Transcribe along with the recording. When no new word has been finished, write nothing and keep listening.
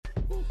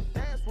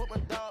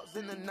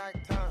dogs in the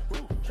nighttime.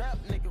 Trap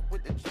nigga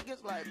with the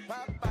chickens like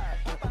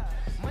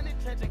Popeye. Money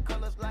changing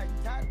colors like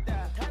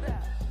tie-dye.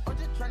 I'm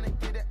just trying to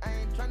get it, I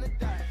ain't trying to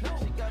die.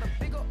 She got a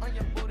big ol' on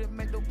your booty,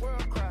 make the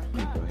world cry.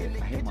 I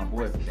hit my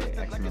boy today,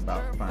 asking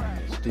about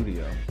finding a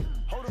studio.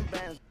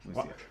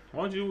 Why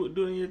don't you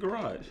do it in your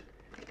garage?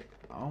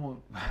 I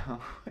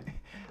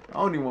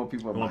don't even want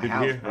people at my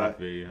house, bro.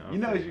 You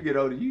know, as you get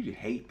older, you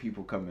hate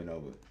people coming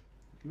over.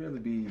 You rather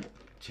be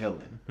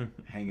chilling,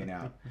 hanging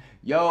out.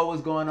 Yo,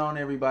 what's going on,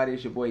 everybody?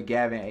 It's your boy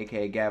Gavin,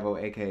 a.k.a.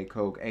 Gavo, a.k.a.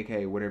 Coke,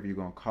 a.k.a. whatever you're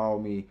going to call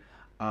me.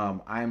 I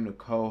am the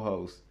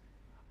co-host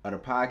of the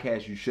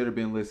podcast you should have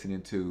been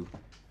listening to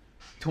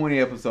 20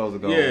 episodes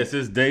ago. Yeah,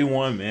 since day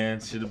one, man.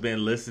 Should have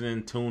been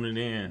listening, tuning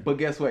in. But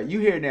guess what? You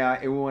here now,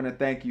 and we want to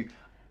thank you.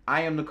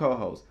 I am the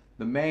co-host,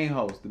 the main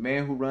host, the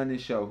man who run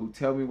this show, who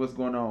tell me what's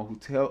going on,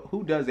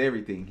 who does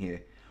everything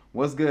here.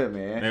 What's good,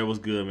 man? That was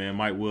good, man.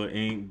 Mike Wood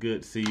Inc.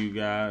 Good to see you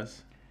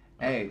guys.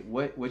 Hey,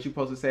 what you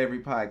supposed to say every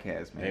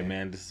podcast, man? Hey,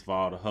 man, this is for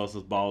all the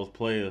hustlers, balls,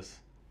 players.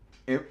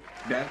 You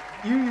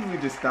usually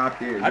just stop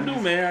there. I do,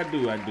 man.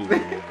 We're going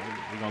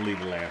to leave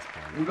the last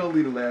part. We're going to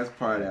leave the last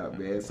part out,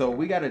 man. So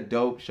we got a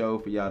dope show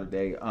for y'all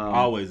today.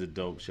 Always a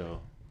dope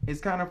show.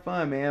 It's kind of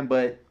fun, man,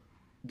 but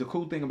the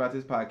cool thing about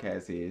this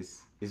podcast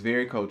is it's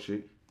very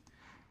cultured.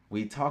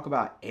 We talk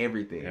about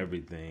everything.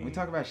 Everything. We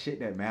talk about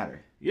shit that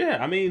matter. Yeah,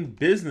 I mean,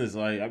 business.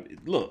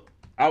 Look,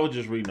 I was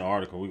just reading an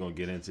article. We're going to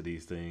get into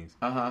these things.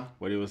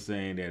 Where they were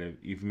saying that if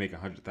you make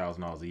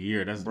 $100,000 a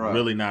year, that's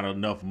really not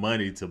enough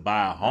money to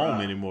buy a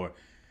home anymore.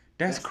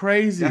 That's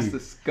crazy. That's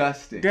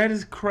disgusting. That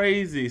is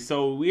crazy.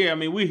 So, yeah, I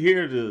mean, we're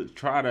here to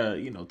try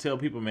to, tell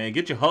people, man,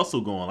 get your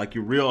hustle going, like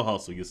your real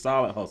hustle, your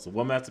solid hustle.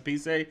 What Master P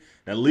say?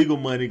 That legal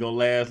money going to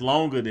last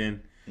longer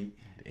than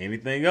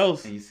anything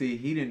else. And you see,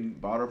 he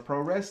didn't bought a pro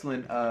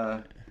wrestling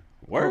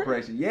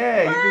corporation.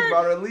 Yeah, he just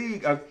bought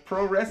a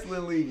pro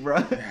wrestling league,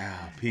 bro.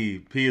 Yeah,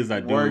 P is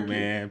our dude,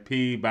 man.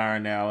 P,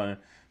 Byron Allen,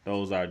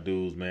 those are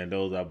dudes, man.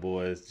 Those are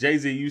boys.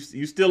 Jay-Z,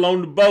 you still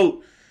on the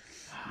boat.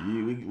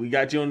 We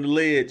got you on the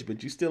ledge,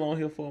 but you still on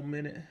here for a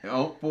minute.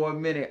 Oh, for a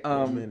minute.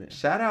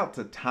 Shout out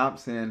to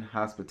Thompson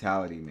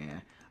Hospitality,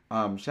 man.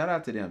 Shout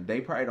out to them.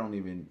 They probably don't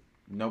even...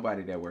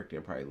 Nobody that worked there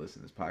probably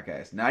listens to this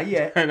podcast. Not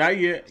yet. Not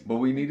yet. But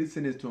we need to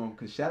send this to them.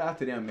 Because shout out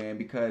to them, man.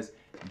 Because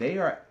they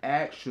are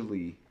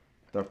actually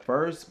the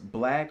first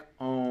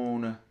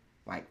black-owned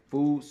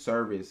food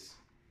service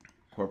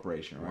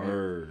corporation, right?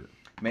 Word.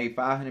 Made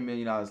 $500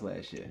 million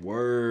last year.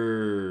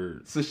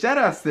 Word. So shout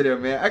outs to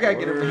them, man. I got to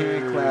get them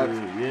hand claps.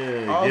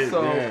 Yeah.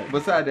 Also,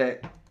 beside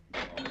that,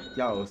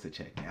 y'all owe us a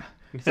check now.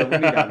 So we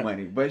need that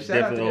money. But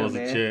shout out to them,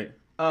 man. Check.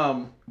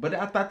 But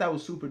I thought that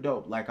was super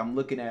dope. Like, I'm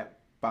looking at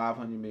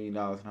 $500 million,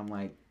 and I'm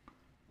like,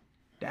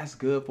 that's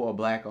good for a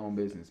black-owned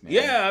business, man.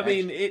 Yeah, I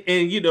mean,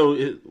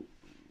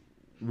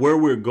 where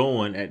we're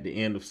going at the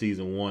end of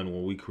season 1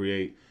 when we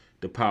create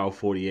the Power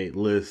 48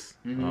 list,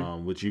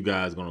 which you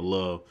guys are going to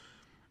love,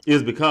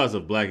 is because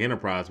of Black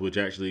Enterprise, which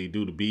actually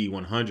do the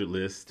B100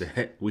 list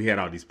that we had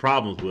all these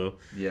problems with.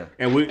 Yeah.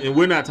 And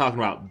we're not talking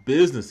about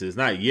businesses,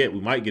 not yet.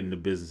 We might get into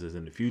businesses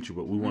in the future,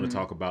 but we want to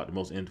talk about the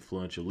most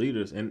influential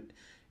leaders. And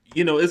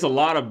it's a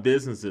lot of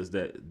businesses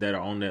that are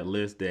on that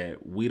list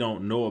that we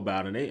don't know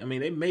about, and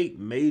they make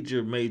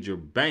major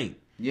bank.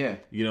 Yeah.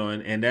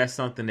 And that's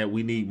something that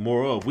we need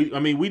more of.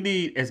 We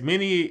need as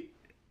many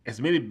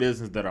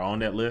businesses that are on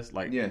that list.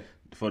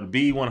 For the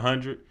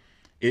B100,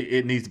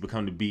 it needs to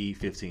become the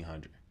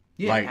B1500.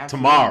 Yeah, absolutely.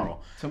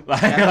 Tomorrow.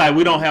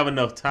 We don't have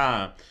enough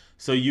time,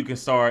 so you can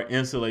start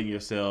insulating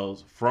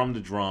yourselves from the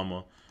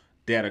drama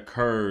that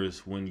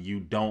occurs when you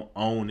don't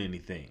own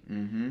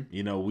anything.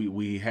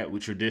 We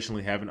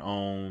traditionally haven't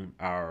owned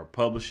our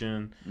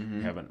publishing,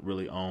 haven't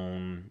really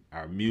owned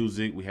our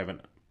music, we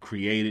haven't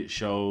created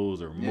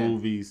shows or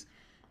movies.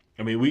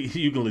 I mean,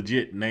 you can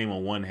legit name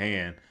on one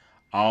hand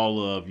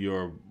all of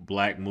your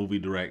black movie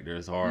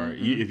directors, or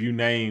if you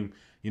name,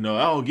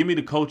 give me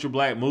the culture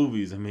black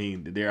movies. I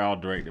mean, they're all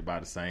directed by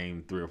the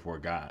same 3 or 4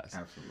 guys.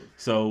 Absolutely.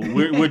 So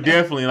we're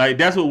definitely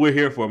that's what we're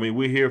here for. I mean,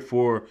 we're here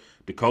for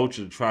the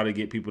culture to try to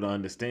get people to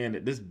understand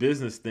that this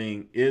business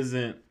thing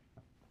isn't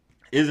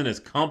as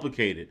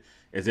complicated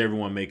as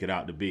everyone make it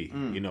out to be.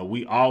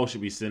 We all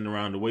should be sitting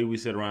around the way we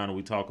sit around and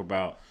we talk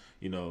about,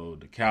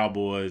 the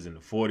Cowboys and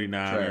the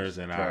 49ers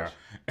our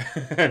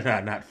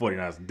not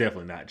 49ers,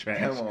 definitely not trash.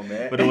 Come on,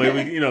 man. But the way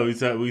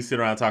we sit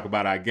around and talk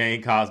about our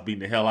Gamecocks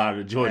beating the hell out of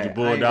the Georgia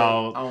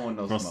Bulldogs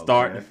from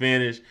start to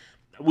finish.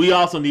 We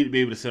also need to be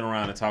able to sit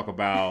around and talk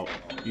about,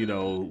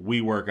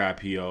 WeWork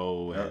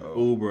IPO and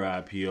Uber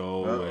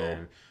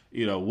IPO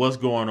and, what's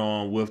going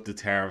on with the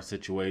tariff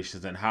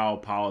situations and how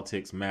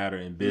politics matter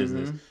in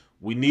business.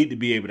 We need to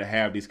be able to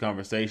have these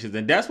conversations.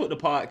 And that's what the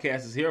podcast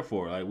is here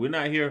for. We're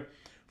not here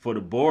for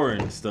the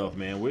boring stuff,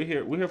 man. We're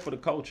here for the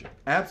culture.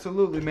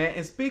 Absolutely, man.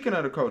 And speaking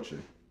of the culture,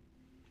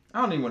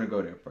 I don't even want to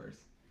go there first.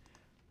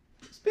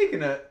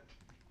 Speaking of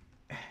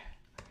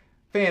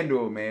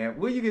FanDuel, man,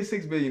 where you get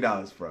 $6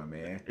 billion from,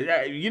 man?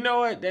 Yeah, you know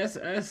what? That's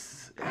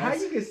how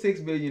you get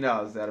 $6 billion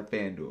out of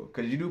FanDuel?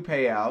 Because you do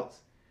payouts.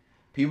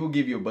 People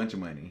give you a bunch of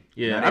money.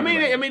 Yeah, I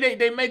mean,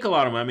 they make a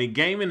lot of money. I mean,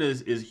 gaming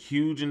is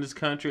huge in this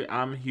country.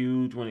 I'm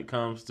huge when it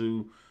comes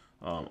to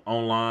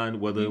online,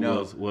 whether it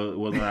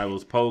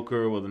was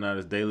poker, whether or not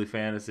it's daily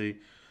fantasy.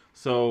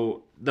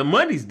 So the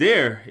money's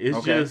there.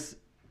 It's just,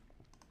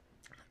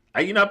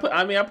 I put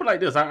it like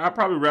this. I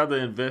probably rather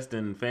invest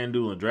in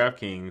FanDuel and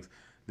DraftKings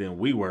than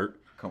WeWork.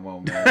 Come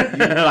on,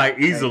 man. Like,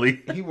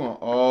 easily. He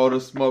want all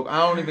the smoke.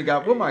 I don't even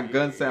got, where my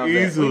gun sounds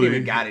easily. We didn't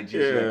even got it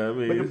just yet. I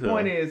mean, but the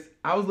point is,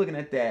 I was looking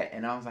at that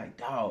and I was like,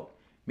 dog,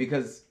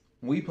 because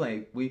we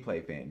play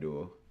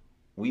FanDuel.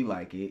 We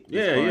like it. It's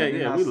yeah.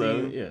 We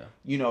love it. Yeah.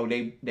 You know,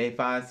 they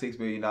find $6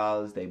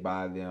 billion. They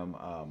buy them.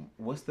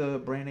 What's the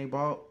brand they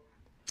bought?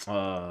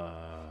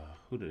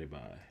 Who did they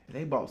buy?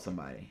 They bought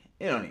somebody.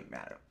 It don't even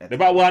matter.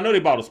 I know they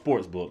bought a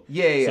sports book.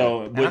 Yeah.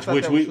 So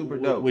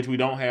which we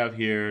don't have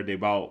here. They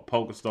bought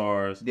Poker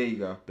Stars. There you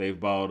go. They've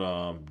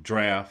bought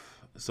Draft.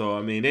 So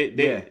I mean,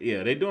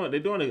 they're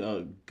doing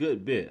a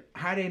good bit.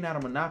 How they not a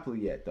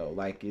monopoly yet though?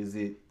 Like, is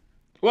it?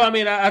 Well, I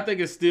mean, I think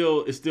it's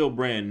still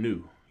brand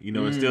new. You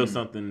know, it's still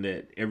something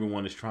that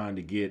everyone is trying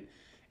to get,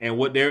 and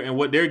what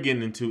they're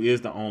getting into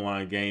is the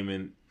online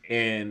gaming,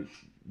 and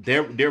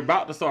they're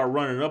about to start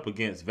running up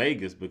against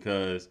Vegas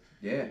because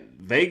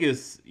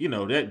Vegas, you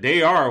know, that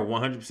they are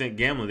 100%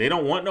 gambling. They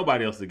don't want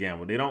nobody else to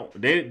gamble.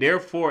 They're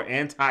for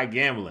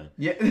anti-gambling.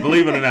 Yeah.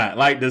 Believe it or not,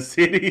 like the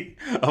city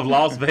of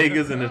Las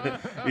Vegas and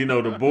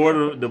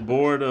the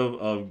board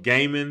of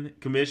gaming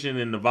commission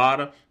in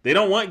Nevada, they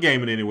don't want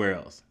gaming anywhere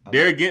else.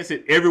 They're against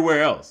it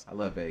everywhere else. I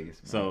love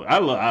Vegas, man. So I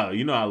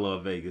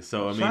love Vegas.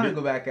 So I mean, trying to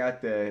go back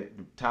out the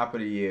top of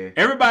the year.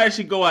 Everybody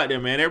should go out there,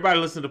 man. Everybody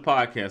listen to the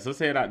podcast. Let's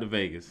head out to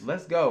Vegas.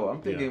 Let's go.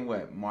 I'm thinking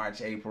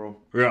March, April.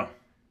 Yeah.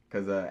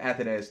 Because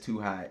after that, it's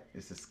too hot.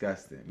 It's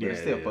disgusting. But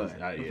it's still fun.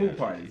 The pool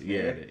parties.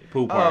 Yeah,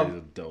 pool parties are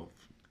dope.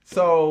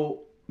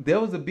 So there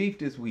was a beef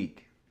this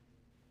week.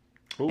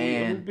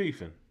 Who's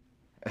beefing?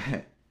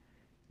 The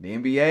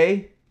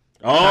NBA.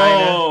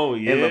 Oh,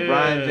 China, and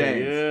LeBron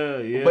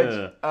James. Yeah.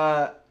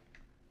 But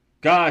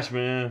gosh,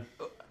 man,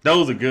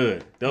 those are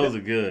good.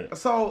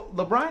 So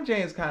LeBron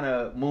James kind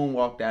of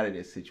moonwalked out of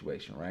this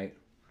situation, right?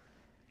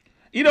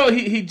 You know,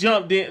 he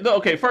jumped in.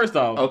 Okay, first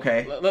off,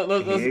 here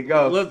you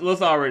go.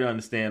 Let's already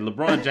understand.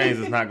 LeBron James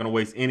is not going to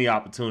waste any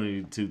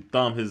opportunity to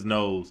thumb his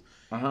nose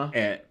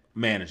at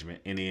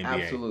management in the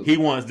NBA. Absolutely. He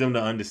wants them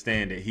to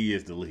understand that he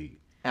is the league.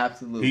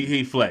 Absolutely.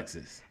 He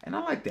flexes. And I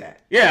like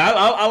that. Yeah,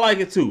 I like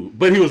it too.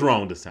 But he was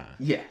wrong this time.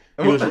 Yeah.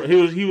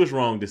 He was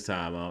wrong this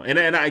time.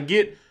 And I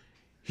get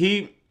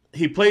he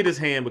played his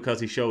hand because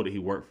he showed that he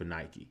worked for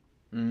Nike.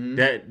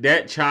 Mm-hmm.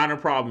 That China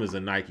problem is a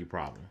Nike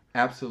problem.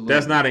 Absolutely.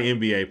 That's not an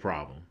NBA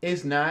problem.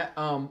 It's not.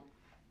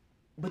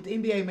 But the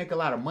NBA make a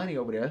lot of money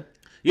over there.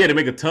 Yeah, they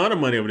make a ton of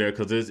money over there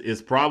because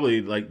it's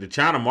probably like the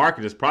China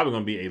market is probably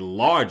going to be a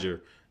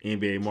larger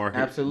NBA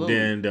market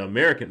than the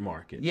American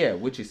market. Yeah,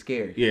 which is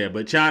scary. Yeah,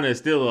 but China is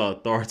still an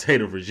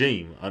authoritative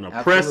regime, an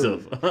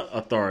oppressive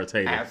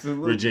authoritative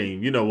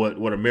regime. You know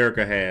what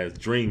America has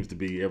dreams to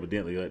be,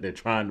 evidently, like they're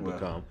trying to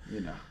become.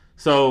 You know.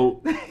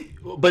 So,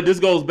 but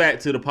this goes back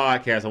to the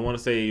podcast. I want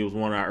to say it was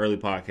one of our early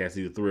podcasts,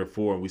 either 3 or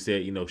 4, and we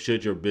said,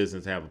 should your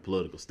business have a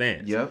political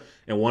stance? Yep.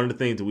 And one of the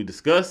things that we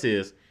discuss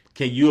is,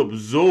 can you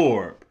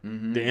absorb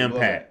the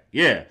impact?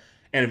 Yeah.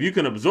 And if you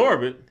can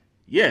absorb it,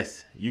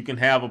 yes, you can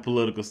have a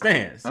political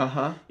stance.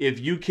 Uh-huh.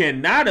 If you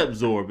cannot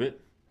absorb it,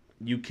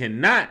 you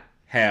cannot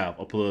have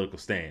a political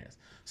stance.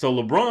 So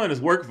LeBron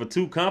is working for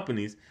 2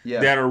 companies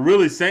that are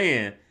really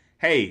saying,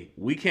 hey,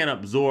 we can't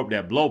absorb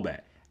that blowback.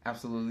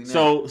 Absolutely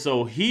not.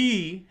 So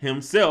he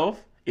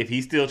himself, if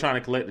he's still trying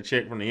to collect the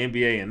check from the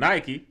NBA and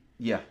Nike,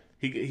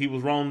 he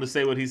was wrong to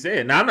say what he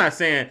said. Now, I'm not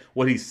saying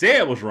what he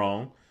said was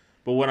wrong,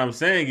 but what I'm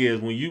saying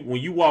is when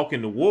you walk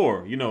into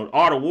war,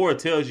 art of war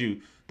tells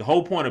you the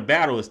whole point of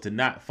battle is to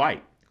not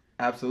fight.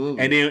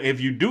 Absolutely. And then if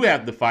you do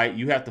have to fight,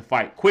 you have to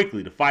fight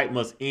quickly. The fight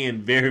must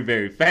end very,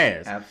 very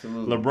fast.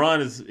 Absolutely.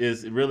 LeBron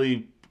is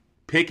really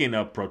picking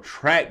a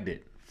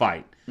protracted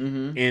fight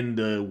in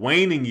the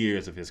waning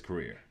years of his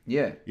career.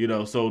 Yeah.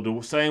 So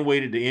the same way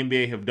that the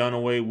NBA have done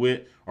away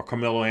with, or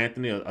Carmelo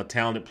Anthony, a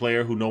talented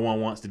player who no one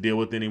wants to deal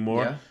with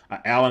anymore.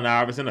 Allen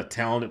Iverson, a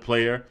talented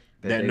player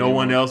that no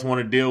one else want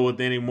to deal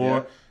with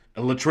anymore.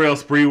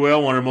 Latrell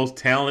Sprewell, one of the most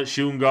talented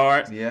shooting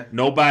guards. Yeah.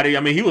 Nobody,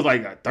 he was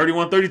like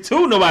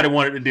 31-32. Nobody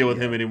wanted to deal with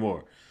him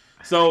anymore.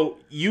 So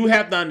you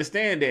have to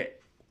understand that,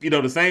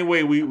 the same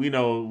way we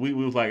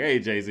was like, hey,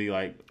 Jay-Z,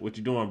 like, what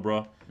you doing,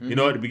 bro? At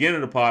the beginning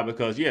of the pod,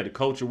 because, the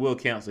culture will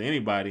cancel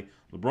anybody.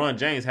 LeBron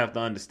James have to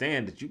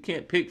understand that you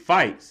can't pick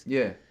fights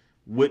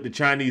with the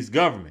Chinese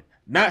government.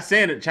 Not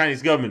saying that the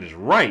Chinese government is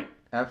right.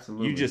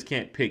 Absolutely. You just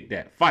can't pick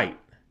that fight.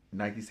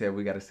 Nike said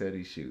we got to sell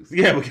these shoes.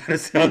 Yeah, we got to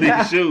sell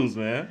these shoes,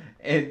 man.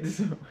 And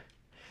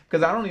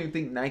because I don't even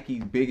think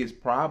Nike's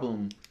biggest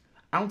problem,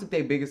 I don't think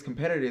their biggest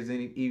competitor is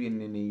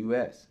even in the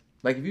U.S.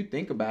 Like, if you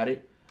think about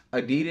it,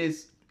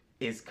 Adidas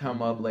has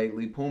come up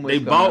lately. Puma. They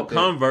bought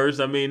Converse.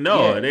 They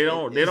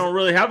don't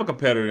really have a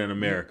competitor in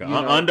America.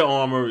 Under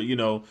Armour,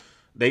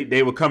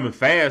 they were coming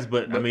fast,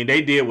 but I mean,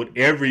 they did what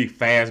every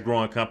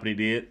fast-growing company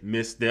did: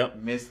 misstep,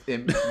 missed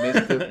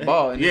the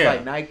ball, and it's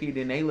like Nike.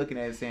 Then they looking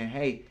at it saying,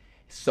 "Hey,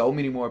 so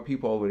many more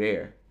people over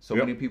there, so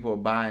many people are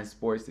buying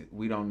sports. That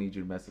we don't need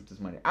you to mess up this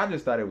money." I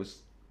just thought it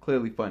was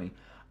clearly funny.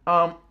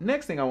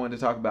 Next thing I wanted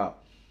to talk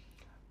about,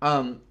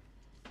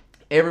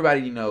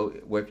 everybody,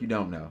 well, if you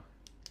don't know,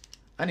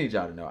 I need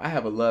y'all to know, I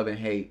have a love and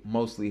hate,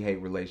 mostly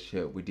hate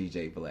relationship with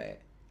DJ Vlad.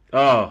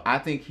 Oh, I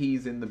think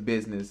he's in the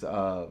business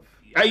of.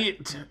 I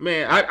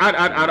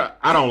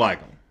don't like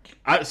him.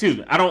 Excuse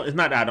me. It's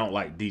not that I don't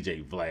like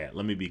DJ Vlad.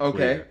 Let me be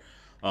clear.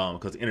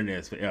 Because the internet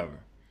is forever.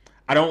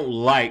 I don't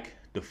like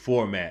the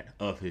format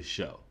of his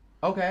show.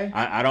 Okay.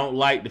 I don't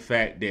like the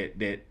fact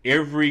that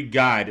every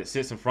guy that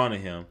sits in front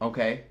of him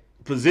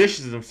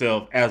positions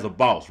himself as a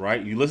boss,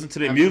 right? You listen to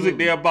their music,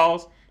 they're a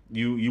boss.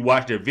 You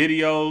watch their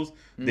videos,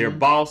 they're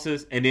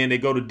bosses, and then they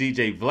go to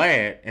DJ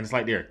Vlad, and it's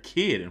like they're a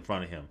kid in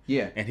front of him.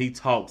 Yeah. And he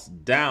talks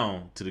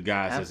down to the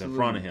guys that's in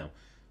front of him.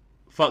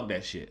 Fuck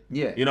that shit.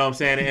 Yeah. You know what I'm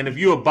saying? And if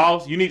you're a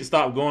boss, you need to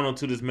stop going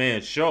onto this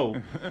man's show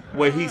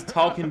where he's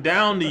talking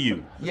down to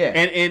you. Yeah.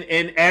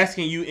 And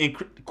asking you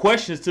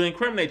questions to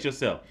incriminate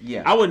yourself.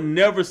 Yeah. I would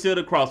never sit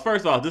across.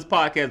 First off, this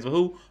podcast is for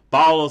who?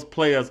 Ballers,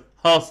 players,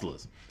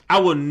 hustlers. I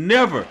would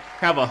never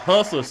have a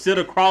hustler sit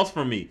across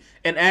from me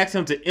and ask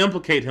him to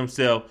implicate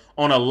himself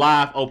on a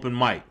live open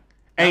mic.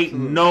 Ain't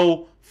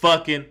no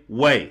fucking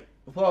way.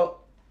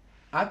 Well,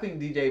 I think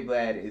DJ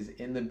Vlad is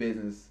in the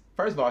business.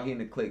 First of all, he's in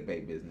the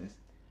clickbait business.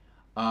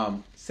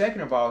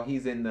 Second of all,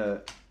 he's in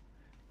the.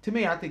 To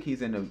me, I think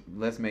he's in the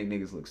let's make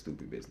niggas look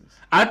stupid business.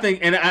 I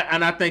think, and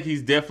I think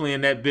he's definitely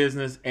in that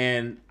business.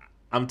 And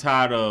I'm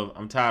tired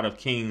of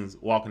Kings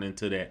walking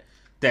into that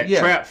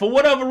trap for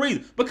whatever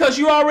reason. Because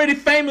you're already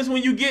famous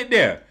when you get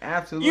there.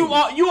 Absolutely.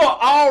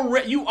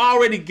 You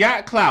already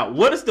got clout.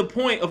 What is the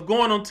point of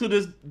going onto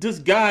this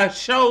guy's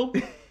show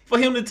for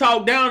him to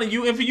talk down to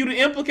you and for you to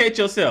implicate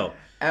yourself?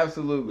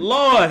 Absolutely.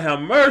 Lord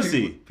have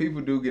mercy.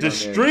 People do get the on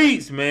there.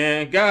 Streets,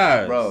 man,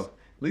 guys. Bro,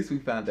 at least we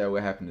found out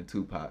what happened to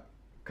Tupac.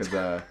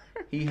 Because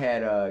he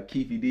had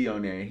Keefy D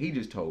on there and he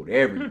just told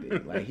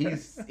everything. Like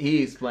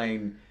he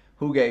explained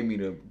who gave me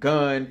the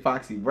gun.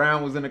 Foxy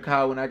Brown was in the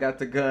car when I got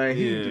the gun.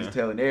 He was just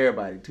telling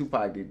everybody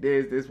Tupac did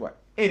this, what.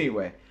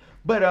 Anyway,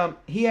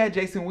 but he had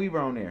Jason Weaver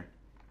on there.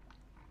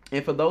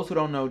 And for those who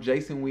don't know,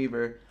 Jason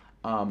Weaver,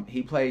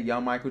 he played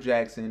young Michael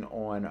Jackson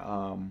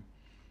on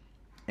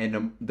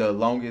in the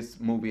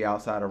longest movie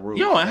outside of Roots.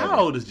 Yo, and how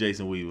old is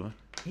Jason Weaver?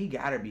 He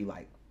gotta be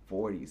like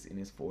 40s, in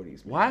his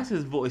 40s. Man. Why is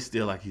his voice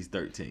still like he's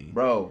 13?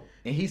 Bro,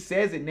 and he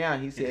says it now.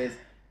 He says,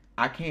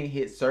 I can't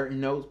hit certain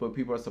notes, but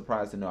people are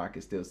surprised to know I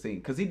can still sing.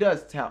 Because he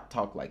does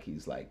talk like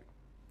he's like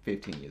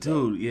 15 years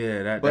old. Dude,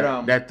 yeah,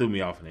 that threw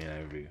me off in the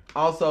interview.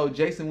 Also,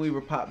 Jason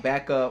Weaver popped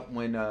back up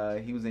when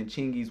he was in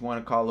Chingy's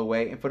One Call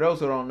Away. And for those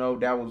who don't know,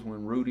 that was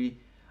when Rudy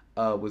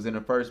was in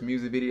the first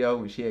music video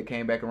when she had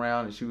came back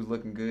around and she was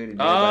looking good.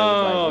 And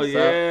everybody was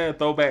like,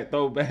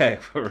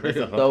 throwback for real. It's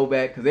a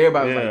throwback because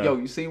everybody was like, yo,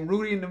 you seen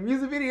Rudy in the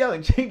music video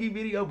and Chingy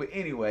video? But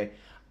anyway,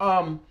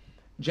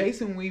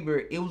 Jason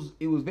Weaver, it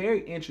was very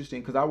interesting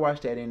because I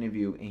watched that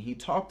interview and he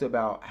talked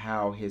about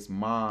how his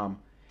mom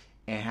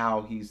and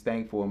how he's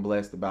thankful and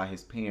blessed about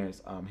his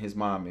parents, his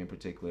mom in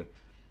particular,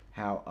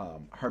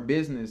 how her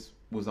business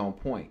was on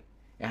point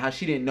and how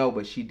she didn't know,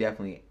 but she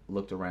definitely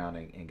looked around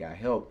and got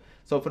help.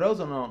 So for those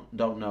who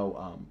don't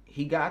know,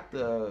 he had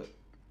to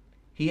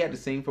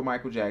sing for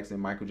Michael Jackson.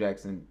 Michael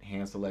Jackson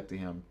hand selected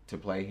him to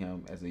play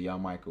him as a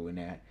young Michael in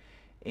that.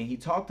 And he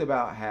talked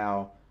about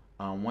how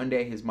one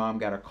day his mom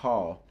got a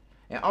call.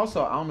 And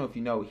also, I don't know if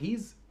you know,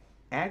 he's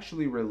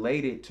actually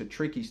related to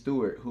Tricky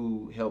Stewart,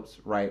 who helps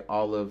write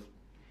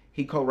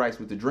he co-writes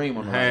with The Dream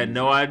on the I had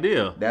no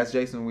idea. That's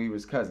Jason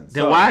Weaver's cousin.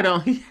 Then why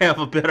don't he have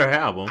a better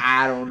album?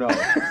 I don't know.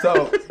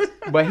 So,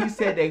 but he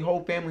said their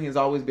whole family has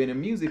always been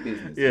in music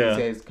business. Yeah. He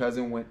said his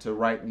cousin went to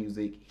write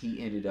music.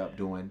 He ended up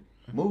doing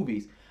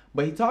movies.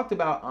 But he talked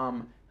about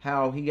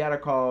how he got a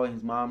call and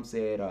his mom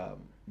said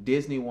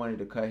Disney wanted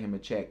to cut him a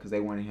check because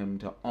they wanted him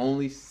to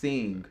only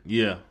sing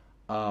in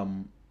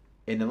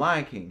The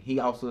Lion King. He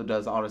also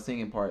does all the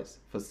singing parts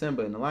for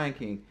Simba in The Lion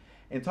King.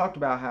 And talked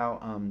about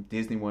how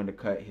Disney wanted to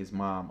cut his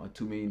mom a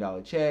 $2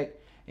 million check.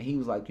 And he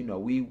was like,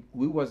 we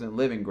wasn't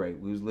living great.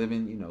 We was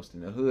living,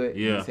 in the hood.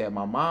 Yeah. And he said,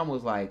 my mom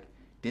was like,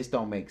 this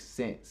don't make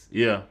sense.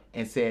 Yeah.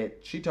 And said,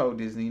 she told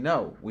Disney,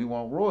 no, we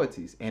want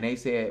royalties. And they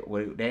said,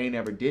 well, they ain't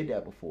never did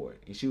that before.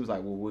 And she was like,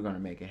 well, we're going to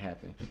make it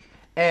happen.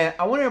 And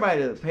I want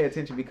everybody to pay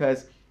attention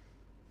because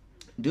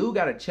dude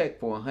got a check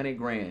for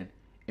 $100,000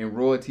 in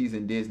royalties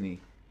in Disney.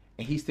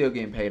 And he's still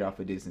getting paid off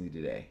of Disney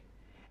today.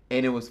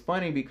 And it was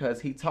funny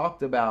because he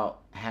talked about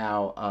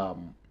how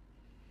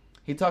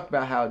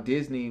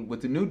Disney,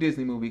 with the new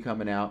Disney movie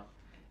coming out,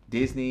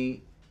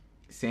 Disney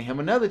sent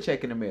him another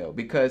check in the mail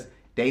because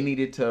they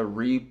needed to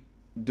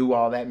redo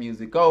all that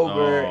music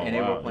over and they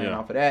were playing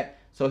off of that.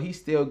 So he's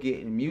still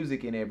getting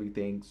music and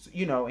everything,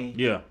 you know,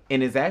 and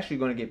it's actually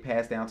going to get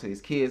passed down to his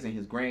kids and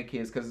his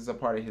grandkids because it's a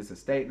part of his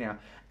estate now.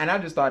 And I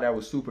just thought that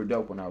was super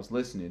dope when I was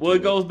listening to it. Well,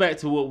 it goes back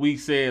to what we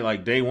said,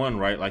 like, day one,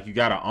 right? Like, you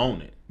got to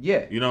own it.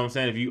 Yeah. You know what I'm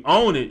saying? If you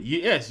own it,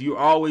 yes, you're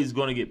always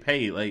going to get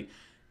paid. Like,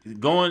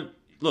 look,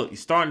 you're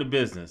starting a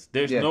business.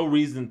 There's no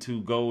reason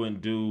to go and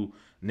do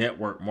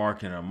network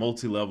marketing or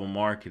multi-level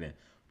marketing.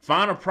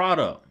 Find a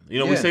product. You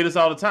know, we say this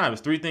all the time.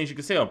 It's 3 things you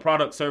can sell: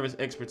 product, service,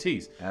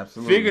 expertise.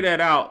 Absolutely. Figure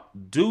that out,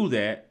 do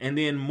that, and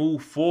then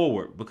move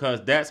forward,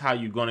 because that's how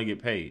you're going to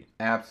get paid.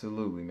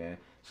 Absolutely, man.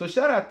 So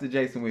shout out to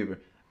Jason Weaver.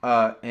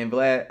 And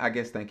Vlad, I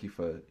guess thank you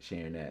for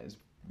sharing that. It's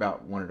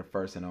about one of the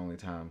first and only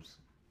times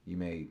you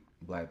made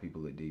black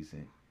people look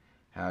decent.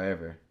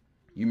 However,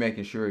 you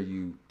making sure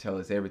you tell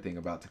us everything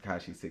about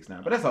Tekashi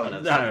 6ix9ine. But that's all.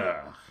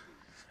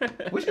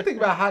 What you think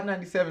about Hot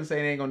 97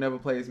 saying they ain't gonna never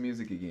play his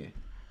music again?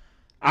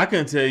 I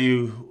couldn't tell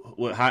you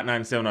what Hot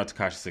 97 or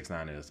Tekashi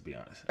 6ix9ine is, to be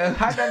honest.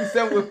 Hot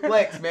 97 with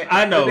Flex, man.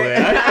 I know,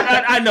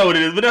 man. I know what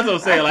it is, but that's what I'm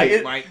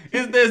saying. Like,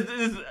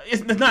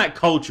 it's not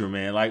culture,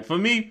 man. Like, for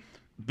me,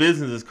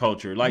 business is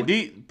culture. Like,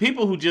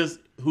 people who just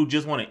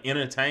want to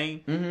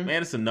entertain, man,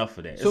 it's enough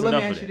for that. So let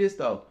me ask you this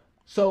though.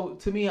 So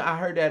to me,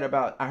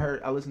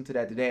 I listened to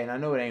that today, and I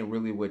know it ain't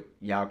really what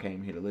y'all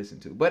came here to listen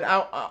to, but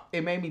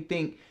it made me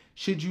think: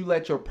 should you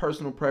let your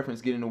personal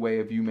preference get in the way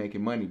of you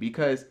making money?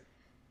 Because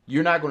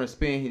you're not going to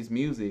spin his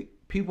music.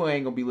 People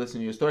ain't going to be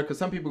listening to your story, because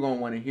some people going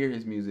to want to hear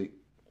his music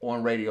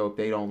on radio if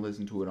they don't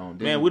listen to it on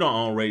Disney. Man, we don't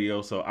own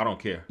radio, so I don't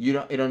care. It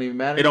don't even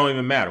matter? It don't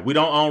even matter. We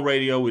don't own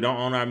radio. We don't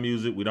own our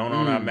music. We don't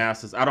own our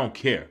masters. I don't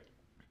care.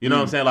 You know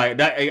what I'm saying? Like,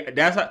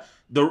 that's how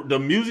the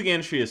music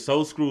industry is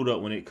so screwed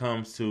up when it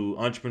comes to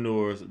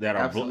entrepreneurs that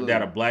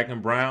are black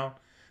and brown,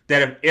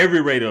 that if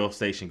every radio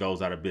station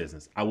goes out of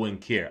business, I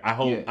wouldn't care. I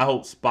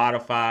hope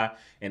Spotify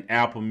and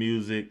Apple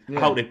Music, I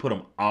hope they put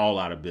them all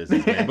out of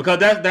business, man. Because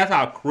that's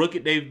how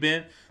crooked they've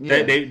been.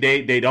 Yeah.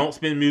 They don't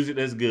spend music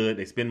that's good.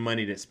 They spend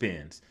money that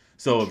spends.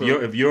 So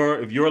if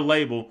your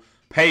label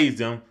pays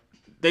them,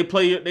 they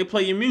play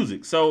your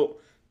music. So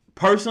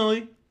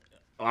personally,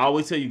 I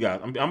always tell you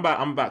guys, I'm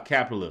about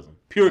capitalism,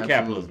 pure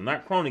capitalism,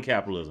 not crony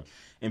capitalism.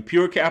 And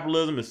pure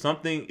capitalism is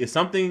something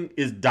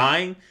is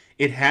dying,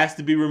 it has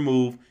to be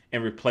removed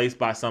and replaced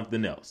by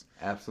something else.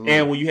 Absolutely.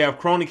 And when you have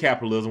crony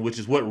capitalism, which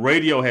is what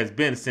radio has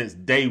been since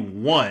day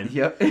one,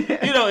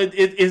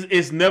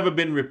 it's never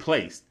been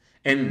replaced.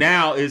 And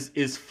now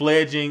it's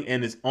fledging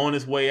and it's on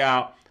its way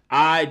out.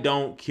 I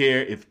don't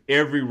care if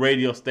every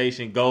radio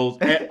station goes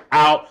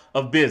out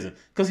of business,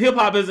 because hip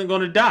hop isn't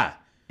going to die.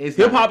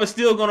 Hip hop is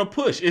still going to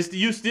push.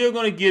 You're still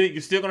going to get it.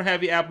 You're still going to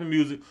have your Apple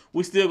Music.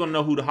 We're still going to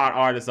know who the hot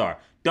artists are.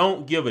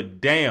 Don't give a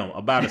damn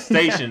about a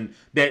station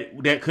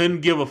that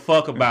couldn't give a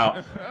fuck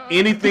about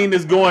anything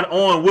that's going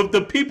on with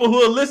the people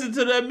who are listening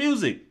to that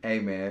music. Hey,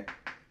 man,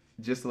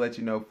 just to let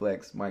you know,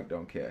 Flex, Mike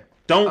don't care.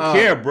 Don't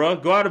care, bro.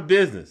 Go out of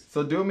business.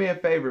 So do me a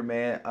favor,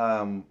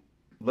 man.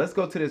 Let's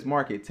go to this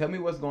market. Tell me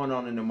what's going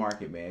on in the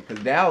market, man,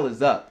 because Dow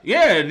is up.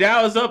 Yeah,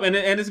 Dow is up, and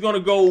it's going to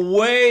go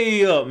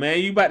way up, man.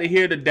 You about to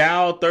hear the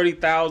Dow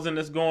 30,000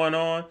 that's going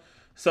on.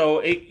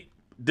 So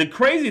the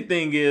crazy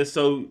thing is,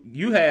 so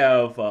you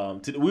have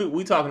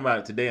we talking about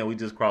it today, and we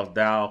just crossed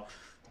Dow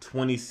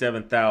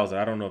 27,000.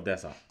 I don't know if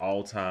that's an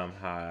all-time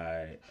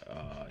high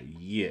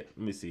yet.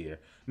 Let me see here.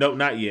 No,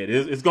 not yet.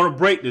 It's going to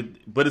break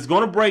it, but it's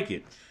going to break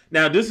it.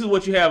 Now, this is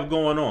what you have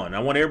going on. I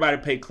want everybody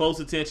to pay close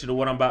attention to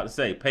what I'm about to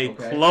say. Pay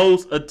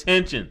close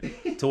attention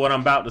to what I'm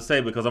about to say,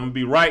 because I'm going to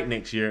be right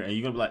next year, and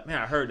you're going to be like, man,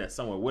 I heard that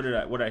somewhere. Where did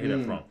I hear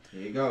that from?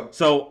 There you go.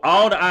 So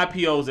all the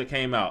IPOs that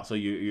came out, so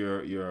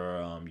your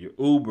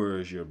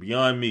Ubers, your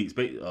Beyond Meats,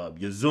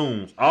 your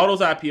Zooms, all those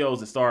IPOs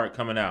that started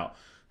coming out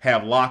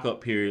have lockup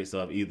periods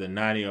of either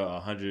 90 or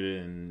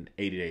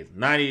 180 days.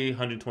 90,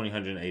 120,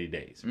 180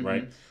 days,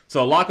 right?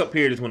 So a lockup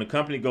period is when a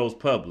company goes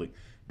public.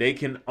 They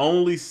can't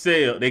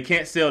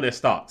sell their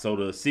stock. So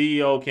the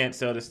CEO can't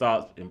sell their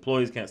stocks.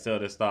 Employees can't sell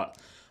their stocks.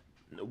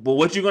 But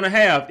what you're going to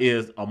have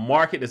is a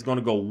market that's going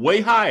to go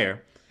way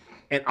higher.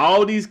 And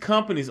all these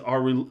companies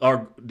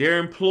are their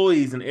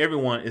employees, and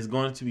everyone is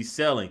going to be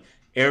selling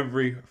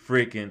every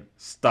freaking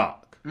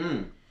stock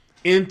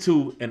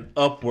into an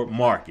upward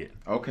market.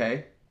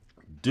 Okay.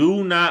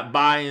 Do not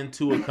buy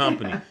into a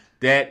company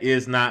that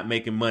is not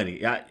making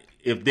money.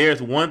 If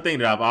there's one thing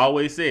that I've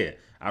always said,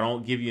 I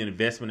don't give you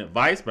investment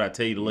advice, but I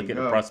tell you to look at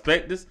the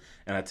prospectus,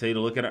 and I tell you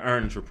to look at an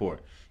earnings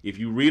report. If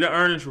you read an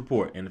earnings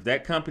report, and if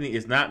that company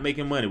is not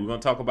making money, we're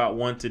going to talk about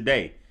one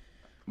today.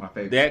 My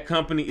favorite. That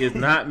company is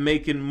not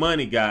making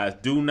money, guys.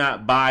 Do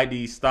not buy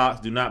these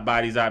stocks. Do not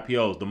buy these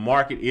IPOs. The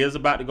market is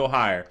about to go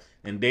higher,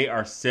 and they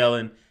are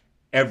selling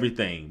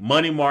everything.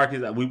 Money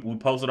markets, we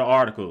posted an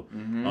article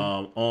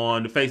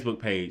on the Facebook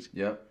page.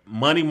 Yep.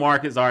 Money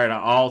markets are at an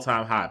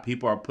all-time high.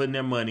 People are putting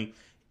their money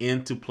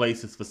into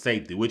places for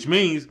safety, which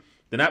means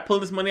they're not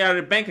pulling this money out of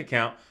their bank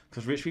account,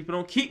 because rich people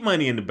don't keep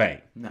money in the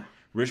bank. No.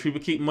 Rich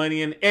people keep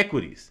money in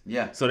equities.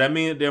 Yeah. So that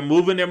means they're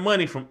moving their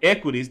money from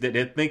equities that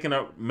they're thinking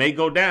may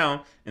go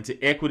down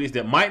into equities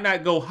that might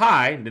not go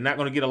high. They're not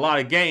going to get a lot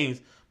of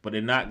gains, but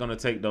they're not going to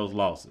take those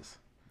losses.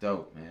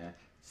 Dope, man.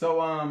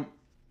 So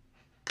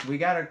we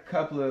got a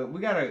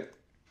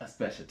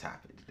special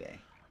topic today.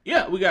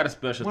 Yeah, we got a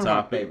special topic. One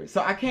of my favorites.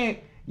 So I can't,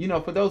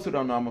 for those who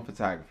don't know, I'm a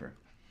photographer.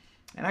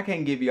 And I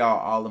can't give y'all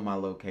all of my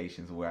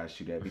locations where I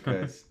shoot at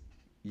because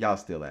y'all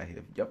still out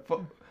here.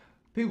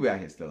 People out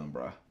here stealing,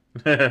 bro.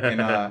 And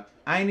I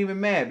ain't even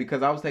mad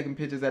because I was taking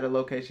pictures at a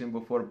location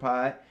before the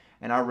pod.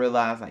 And I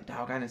realized, like,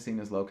 dog, I didn't seen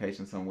this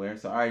location somewhere.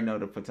 So I already know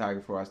the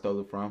photographer I stole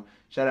it from.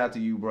 Shout out to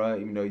you, bro,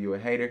 even though you a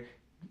hater.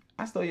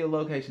 I stole your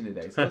location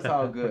today. So it's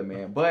all good,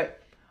 man.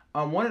 But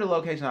one of the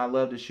locations I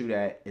love to shoot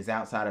at is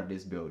outside of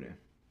this building.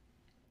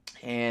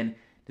 And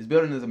this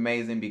building is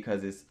amazing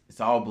because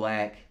it's all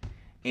black.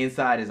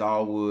 Inside is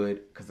all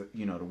wood because,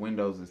 the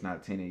windows is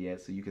not tinted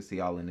yet. So you can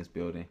see all in this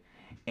building.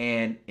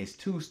 And it's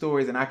 2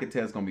 stories, and I can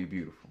tell it's going to be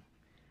beautiful.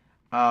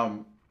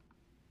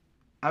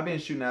 I've been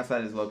shooting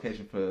outside this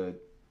location for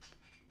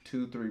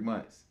 2-3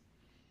 months.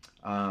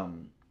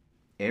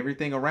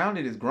 Everything around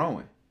it is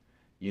growing.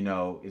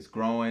 It's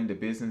growing. The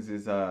business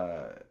is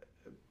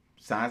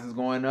size is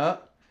going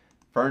up.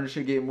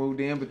 Furniture get moved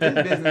in, but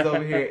this business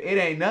over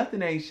here,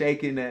 nothing ain't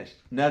shaking.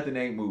 Nothing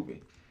ain't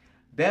moving.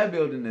 That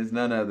building is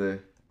none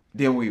other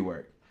than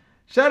WeWork.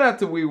 Shout out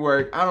to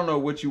WeWork. I don't know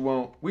what you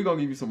want. We're gonna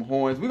give you some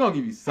horns. We're gonna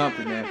give you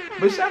something, man.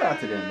 But shout out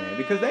to them, man,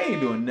 because they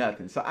ain't doing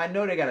nothing. So I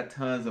know they got a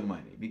tons of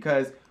money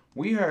because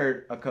we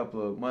heard a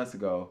couple of months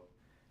ago.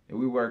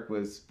 WeWork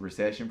was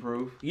recession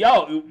proof.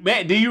 Yo,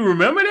 man, do you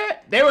remember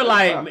that? They were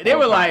like, man, they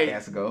were like,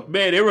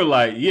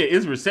 yeah,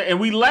 it's recession, and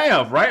we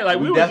laughed, right? Like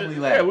we definitely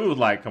laughed. Yeah, we was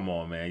like, come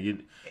on,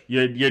 man,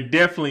 you're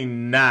definitely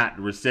not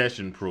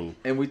recession proof.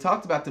 And we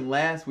talked about them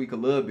last week a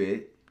little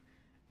bit,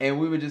 and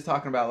we were just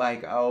talking about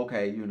like, oh,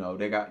 okay,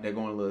 they're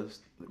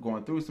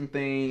going through some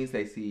things.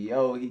 They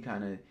CEO,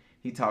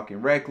 he talking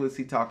reckless,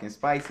 he talking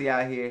spicy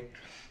out here,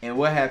 and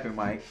what happened,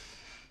 Mike?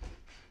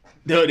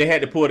 They had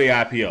to pull the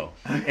IPO,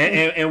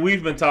 and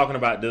we've been talking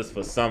about this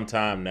for some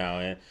time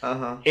now,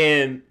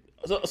 and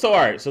so all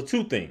right. So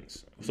 2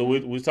 things. So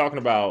we're talking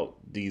about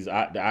the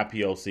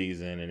IPO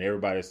season, and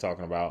everybody's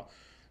talking about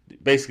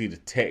basically the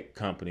tech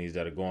companies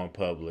that are going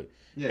public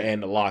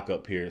and the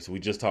lockup period. So we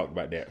just talked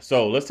about that.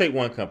 So let's take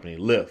one company,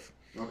 Lyft.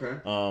 Okay.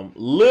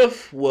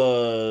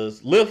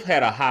 Lyft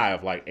had a high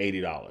of like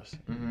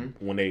 $80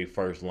 when they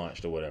first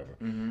launched or whatever.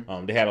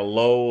 They had a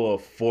low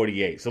of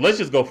 48. So let's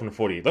just go from the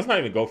 48. Let's not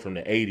even go from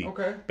the 80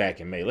 back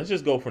in May. Let's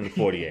just go from the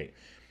 48.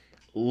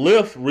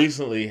 Lyft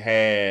recently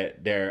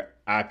had their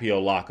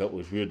IPO lockup,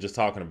 which we were just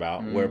talking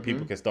about, where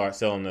people can start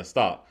selling their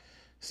stock.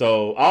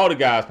 So all the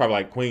guys probably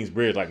like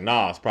Queensbridge, like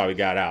Nas, probably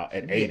got out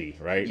at 80,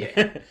 right?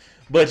 Yeah.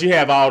 But you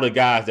have all the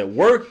guys that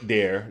work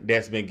there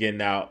that's been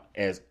getting out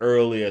as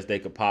early as they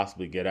could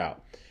possibly get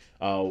out.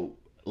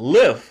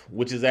 Lyft,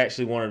 which is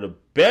actually one of the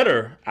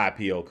better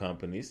IPO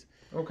companies,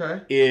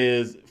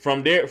 is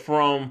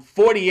from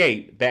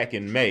 48 back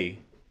in May,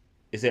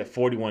 it's at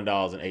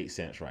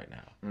 $41.08 right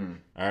now.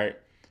 All right,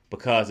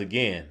 because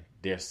again,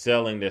 they're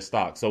selling their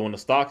stock. So when the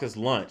stock is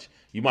launched,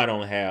 you might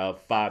only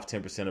have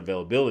 5-10%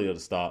 availability of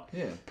the stock.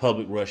 Yeah.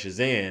 Public rushes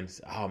in.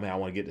 Oh man, I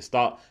want to get the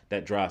stock.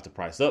 That drives the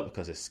price up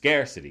because it's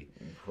scarcity.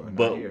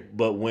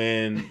 But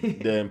when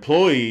the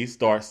employees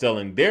start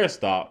selling their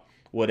stock,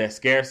 well, that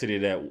scarcity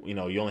that you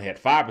only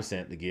had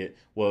 5% to get.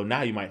 Well,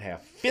 now you might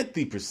have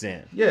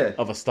 50%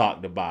 of a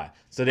stock to buy.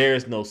 So there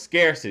is no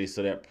scarcity.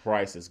 So that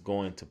price is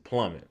going to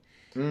plummet.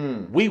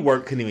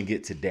 WeWork couldn't even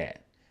get to that.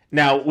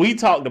 Now, we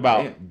talked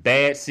about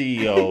bad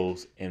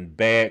CEOs and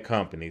bad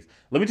companies.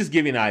 Let me just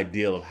give you an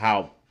idea of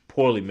how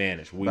poorly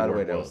managed WeWork was. By the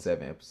way, that was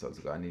 7 episodes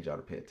ago. I need y'all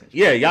to pay attention.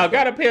 Yeah, y'all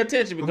got to pay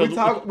attention because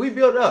we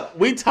build up.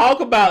 We talk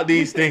about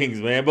these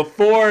things, man,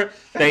 before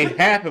they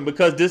happen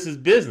because this is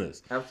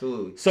business.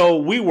 Absolutely. So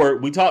we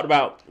talked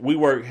about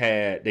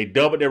WeWork they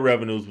doubled their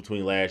revenues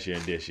between last year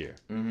and this year.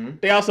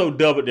 They also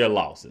doubled their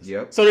losses.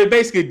 Yep. So they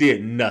basically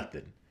did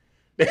nothing.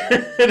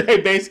 They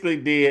basically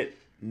did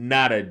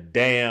not a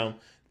damn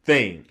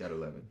thing. Got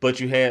 11. But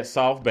you had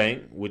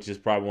SoftBank, which is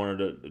probably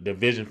one of the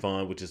Vision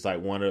Fund, which is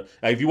like one of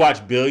if you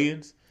watch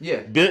Billions,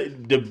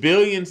 the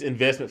Billions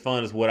investment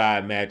fund is what I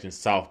imagine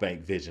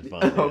SoftBank Vision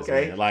Fund is.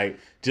 Man. Like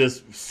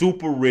just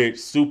super rich,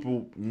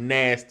 super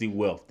nasty,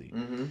 wealthy.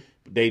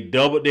 They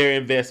doubled their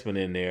investment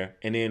in there,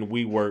 and then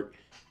WeWork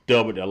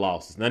doubled their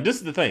losses. Now this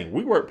is the thing: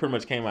 WeWork pretty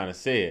much came out and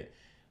said,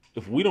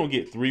 if we don't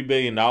get $3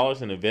 billion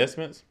in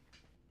investments,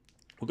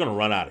 we're gonna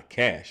run out of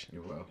cash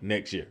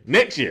next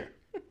year.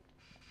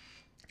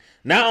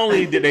 Not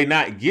only did they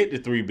not get the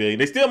 $3 billion,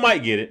 they still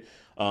might get it.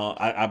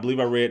 I believe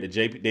I read that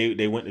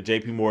they went to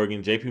JP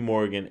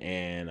Morgan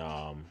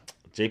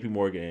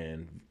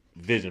and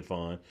Vision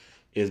Fund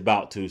is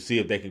about to see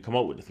if they can come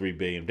up with the $3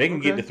 billion. If they can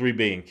get the $3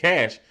 billion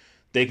cash,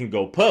 they can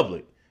go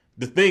public.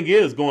 The thing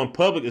is, going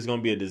public is going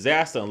to be a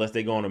disaster unless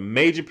they go on a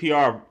major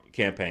PR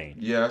campaign.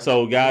 Yeah.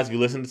 So, guys, if you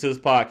listen to this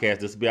podcast,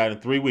 this will be out in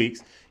 3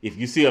 weeks. If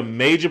you see a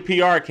major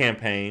PR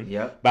campaign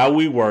by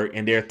WeWork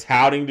and they're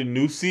touting the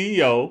new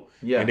CEO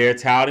and they're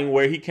touting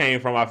where he came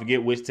from, I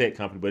forget which tech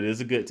company, but it is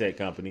a good tech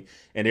company,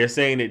 and they're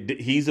saying that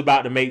he's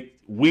about to make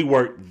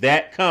WeWork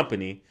that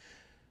company,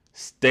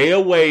 Stay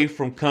away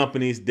from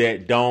companies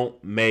that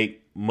don't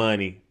make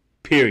money,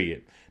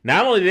 period.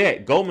 Not only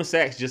that, Goldman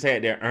Sachs just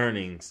had their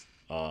earnings.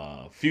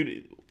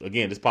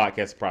 Again, this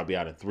podcast is probably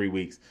out in 3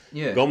 weeks.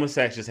 Yeah. Goldman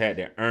Sachs just had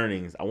their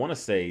earnings, I want to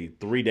say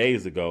 3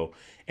 days ago,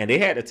 and they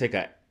had to take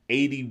a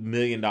 $80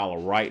 million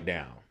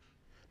write-down.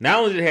 Not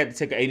only did they have to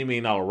take an $80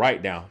 million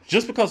write-down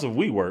just because of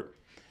WeWork,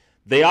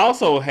 they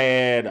also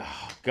had,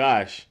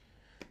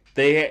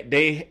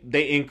 they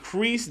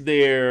increased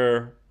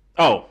their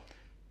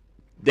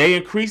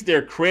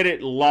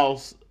credit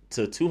loss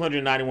to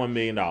 $291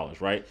 million,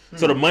 right?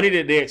 So the money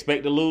that they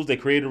expect to lose, they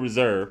created a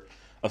reserve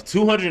of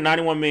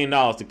 $291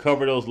 million to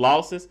cover those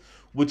losses,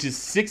 which is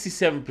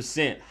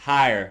 67%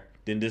 higher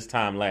than this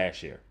time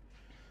last year.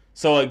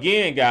 So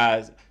again,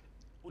 guys,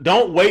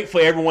 don't wait for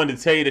everyone to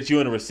tell you that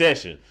you're in a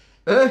recession.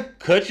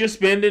 Cut your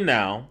spending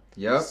now.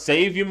 Yep.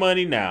 Save your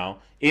money now.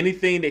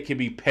 Anything that can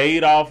be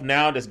paid off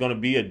now that's going to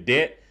be a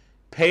debt,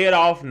 pay it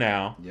off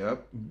now.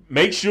 Yep.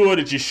 Make sure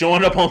that you're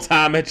showing up on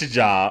time at your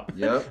job.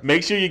 Yep.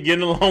 Make sure you're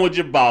getting along with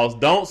your boss.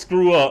 Don't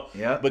screw up.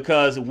 Yep.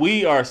 Because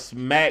we are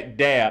smack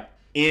dab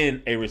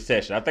in a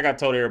recession. I think I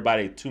told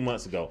everybody 2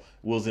 months ago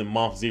was in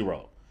month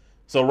 0.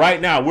 So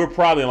right now we're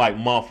probably in like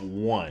month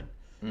 1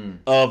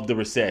 of the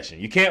recession.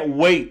 You can't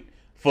wait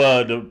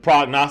for the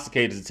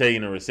prognosticators to tell you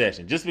in a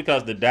recession. Just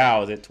because the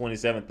Dow is at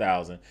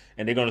 27,000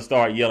 and they're going to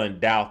start yelling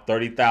Dow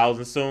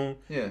 30,000 soon,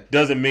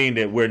 doesn't mean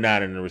that we're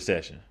not in a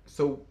recession.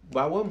 So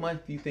by what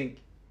month do you think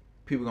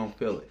people going to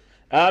feel it?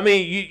 I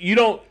mean, you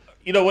don't,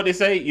 you know what they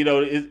say,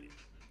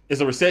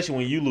 it's a recession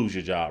when you lose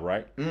your job,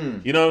 right?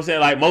 You know what I'm saying?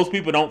 Like, most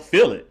people don't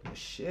feel it.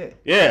 Shit.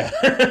 Yeah.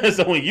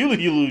 So when you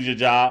lose your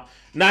job,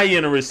 now you're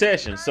in a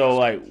recession. So,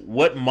 like,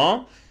 what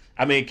month?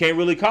 I mean, can't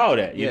really call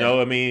that. You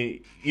know, I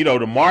mean,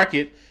 the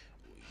market,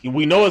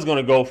 we know it's going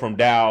to go from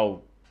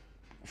Dow,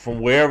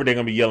 from wherever they're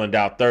going to be yelling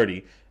Dow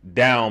 30,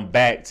 down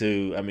back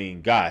to, I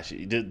mean, gosh,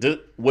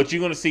 what you're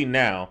going to see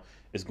now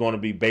is going to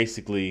be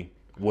basically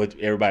what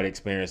everybody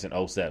experienced in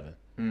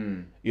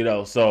 2007.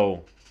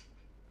 So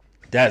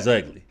that's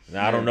ugly.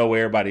 Now, I don't know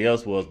where everybody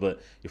else was,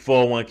 but your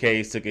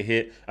 401ks took a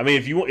hit. I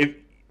mean, if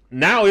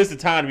now is the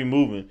time to be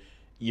moving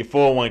your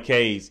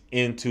 401ks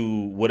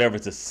into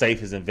whatever's the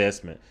safest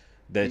investment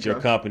that your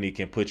company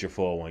can put your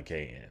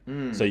 401k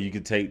in. So you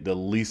can take the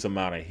least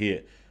amount of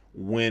hit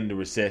when the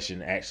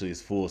recession actually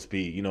is full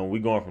speed. We're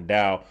going from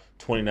Dow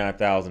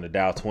 29,000 to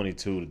Dow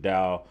 22 to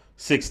Dow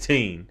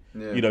 16.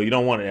 You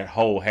don't want that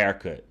whole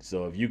haircut.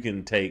 So if you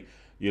can take,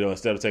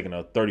 instead of taking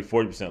a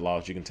 30-40%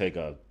 loss, you can take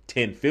a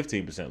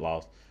 10-15%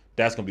 loss.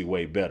 That's going to be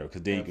way better,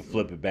 because then you can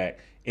flip it back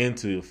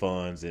into the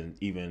funds and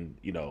even,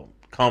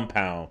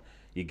 compound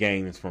your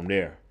gains from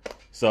there.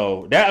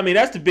 So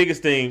that's the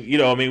biggest thing.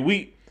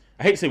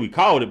 I hate to say we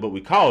called it, but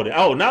we called it.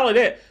 Oh, not only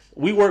that,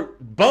 WeWork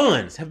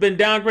bonds have been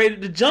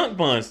downgraded to junk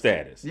bond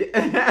status.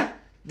 Yeah.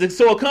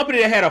 So a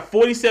company that had a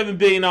 $47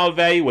 billion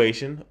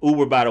valuation,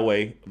 Uber, by the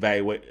way,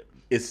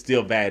 is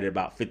still valued at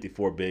about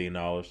 $54 billion.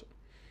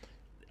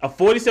 A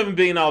 $47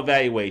 billion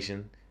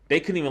valuation, they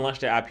couldn't even launch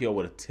their IPO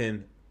with a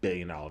 $10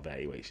 billion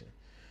valuation.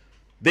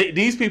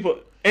 These people,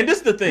 and this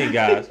is the thing,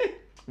 guys.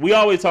 We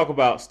always talk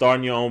about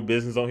starting your own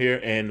business on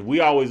here, and we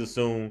always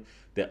assume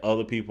that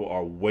other people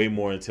are way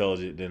more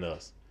intelligent than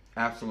us.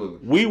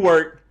 Absolutely.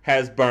 WeWork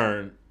has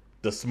burned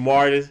the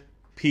smartest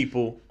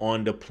people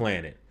on the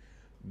planet.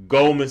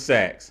 Goldman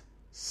Sachs,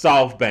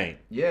 SoftBank,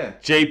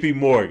 JP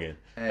Morgan.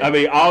 Hey. I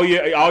mean,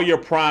 all your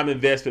prime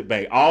investment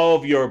bank, all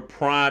of your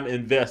prime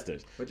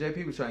investors. But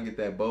JP was trying to get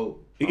that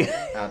boat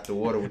out the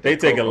water. With they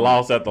take a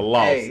loss after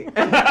loss. Hey.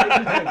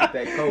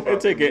 They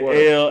take an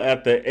L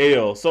after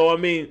L. So I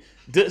mean,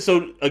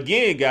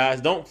 again,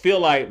 guys, don't feel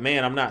like,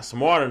 man, I'm not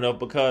smart enough,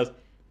 because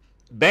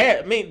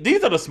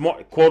these are the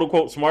smart, quote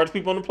unquote, smartest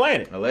people on the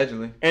planet.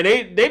 Allegedly. And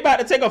they about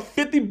to take a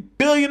 $50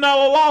 billion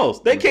loss.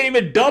 They can't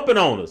even dump it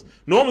on us.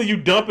 Normally you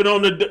dump it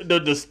on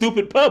the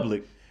stupid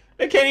public.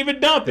 They can't even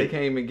dump it. They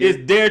can't even get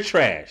it's their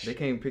trash. They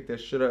can't even pick that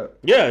shit up.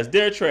 Yeah, it's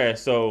their trash.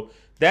 So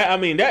that's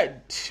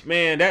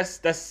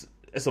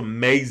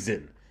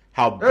amazing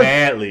how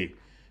badly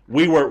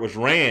WeWork was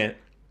ran,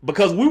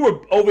 because we were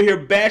over here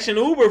bashing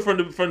Uber from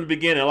the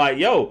beginning. Like,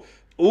 yo,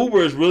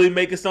 Uber is really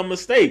making some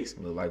mistakes.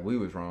 Look like we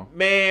was wrong.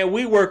 Man,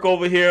 we work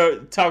over here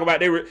talk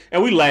about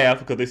and we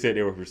laughed because they said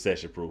they were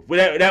recession proof.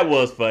 But that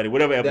was funny.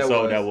 Whatever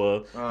episode that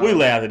was. We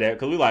laughed at that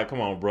because we like, come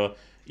on, bro.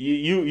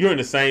 You're in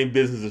the same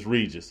business as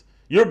Regis.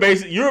 You're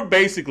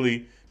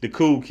basically the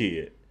cool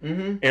kid,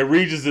 and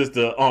Regis is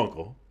the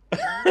uncle.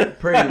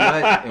 Pretty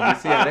much, and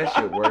we see how that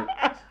shit work.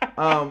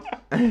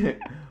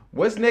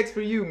 What's next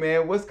for you,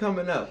 man? What's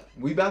coming up?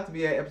 We about to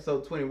be at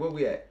episode 20. Where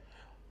we at?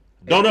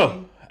 18? Don't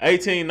know.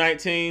 18,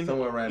 19.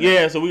 Somewhere right now.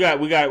 Yeah, so we got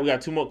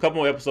couple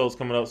more episodes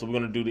coming up. So we're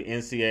gonna do the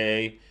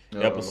NCAA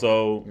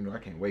episode. I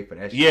can't wait for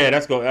that shit. Yeah,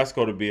 that's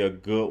going to be a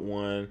good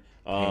one.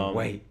 Can't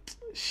wait.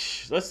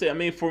 Let's see. I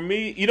mean, for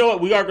me, you know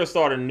what? We are going to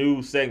start a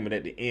new segment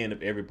at the end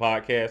of every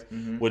podcast,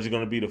 which is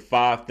going to be the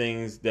 5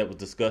 things that was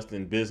discussed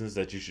in business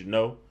that you should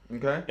know.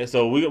 Okay. And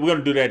so we're going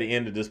to do that at the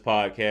end of this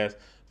podcast.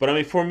 But I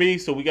mean, for me,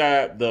 so we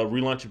got the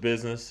Relaunch Your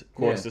Business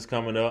course that's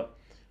coming up.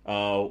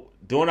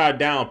 during our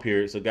down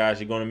period, so guys,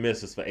 you're going to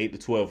miss us for 8 to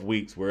 12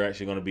 weeks. We're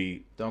actually going to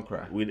be... Don't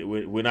cry.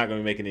 We're not going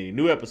to be making any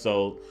new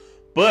episodes.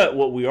 But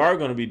what we are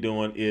going to be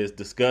doing is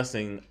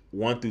discussing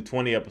 1 through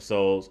 20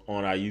 episodes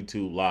on our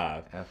YouTube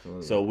Live.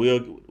 Absolutely. So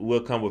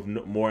we'll come with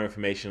more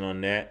information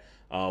on that.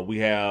 We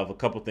have a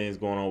couple things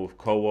going on with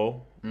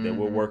Kowo that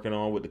we're working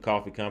on with the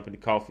coffee company.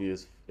 Coffee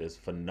is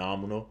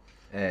phenomenal.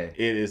 Hey,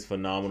 it is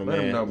phenomenal, let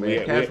man. Them know,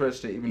 man. Cash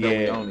register, even though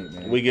we own it,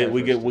 man.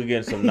 We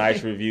get some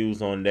nice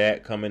reviews on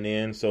that coming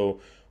in. So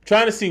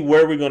trying to see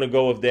where we're going to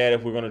go with that.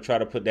 If we're going to try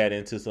to put that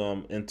into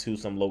some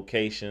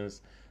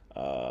locations.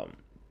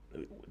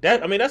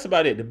 That's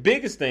about it. The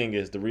biggest thing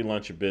is to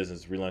relaunch your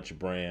business, relaunch your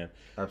brand.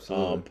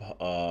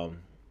 Absolutely.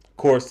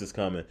 Course is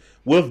coming.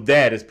 With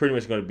that, it's pretty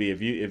much going to be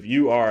if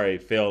you are a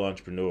failed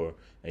entrepreneur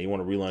and you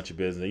want to relaunch your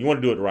business, and you want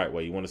to do it the right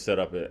way, you want to set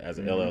up it as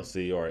an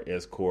LLC or an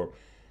S corp.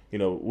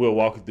 We'll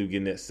walk you through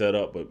getting that set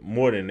up, but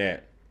more than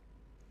that,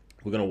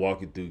 we're going to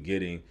walk you through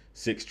getting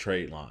 6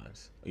 trade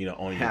lines, on your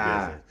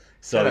business.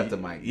 So, shout out to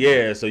Mike.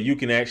 Yeah, so you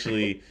can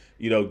actually,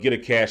 get a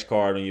cash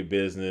card on your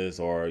business,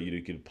 or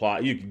you can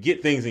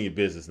get things in your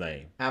business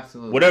name.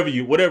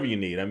 Absolutely. Whatever you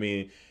need. I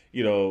mean,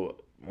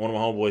 one of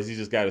my homeboys, he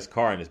just got his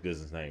car in his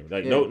business name.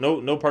 Like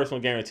no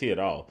personal guarantee at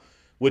all,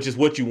 which is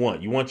what you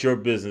want. You want your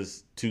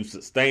business to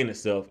sustain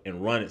itself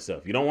and run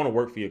itself. You don't want to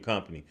work for your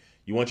company.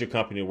 You want your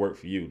company to work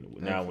for you.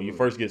 Now, Absolutely. when you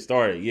first get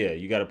started,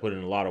 you got to put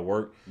in a lot of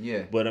work.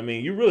 Yeah. But,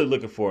 you're really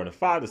looking for, in a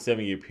 5 to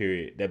 7 year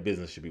period, that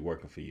business should be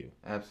working for you.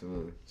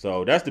 Absolutely.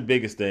 So that's the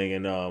biggest thing.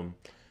 And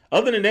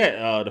other than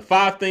that, the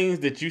 5 things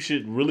that you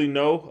should really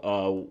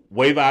know,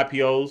 waive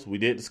IPOs, we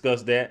did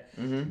discuss that.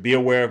 Mm-hmm. Be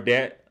aware of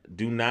that.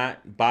 Do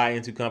not buy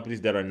into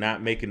companies that are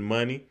not making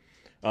money.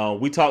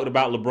 We talked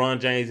about LeBron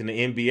James and the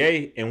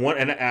NBA,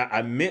 and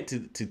I meant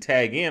to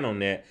tag in on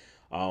that.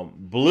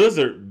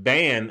 Blizzard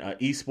banned an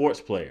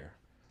esports player.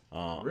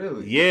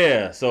 Really?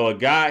 Yeah. So a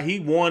guy, he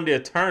won their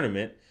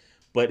tournament,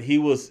 but he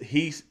was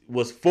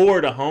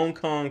for the Hong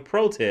Kong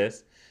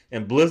protest,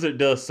 and Blizzard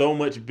does so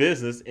much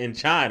business in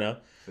China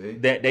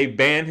that they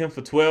banned him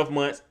for 12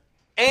 months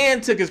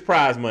and took his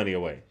prize money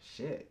away.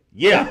 Shit.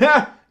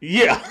 Yeah.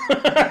 Yeah.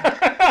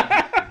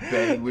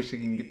 Bet he wish he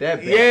can get that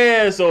back.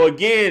 Yeah, so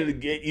again,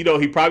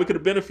 he probably could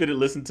have benefited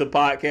listening to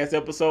podcast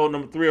episode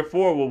number 3 or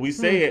 4 where we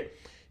said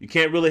you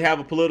can't really have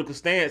a political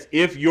stance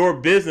if your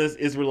business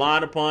is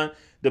relying upon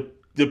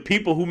the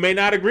people who may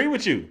not agree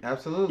with you.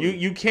 Absolutely.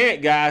 You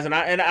can't, guys, and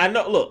I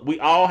know, look, we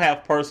all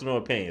have personal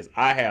opinions.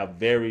 I have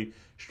very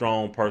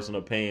strong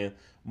personal opinions.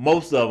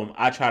 Most of them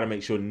I try to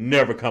make sure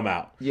never come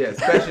out. Yeah,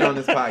 especially on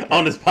this podcast.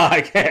 On this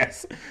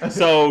podcast.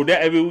 So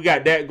we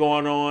got that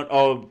going on.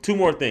 Oh, 2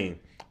 more things.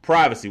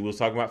 Privacy. We was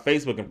talking about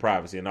Facebook and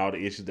privacy and all the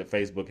issues that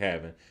Facebook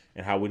having,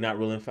 and how we're not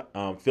really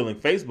feeling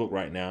Facebook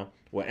right now.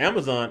 Well,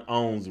 Amazon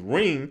owns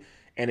Ring,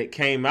 and it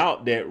came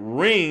out that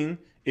Ring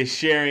is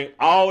sharing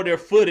all their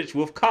footage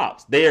with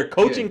cops. They are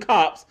coaching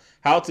cops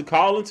how to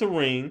call into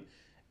Ring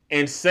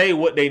and say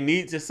what they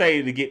need to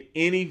say to get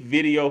any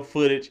video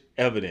footage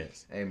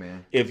evidence.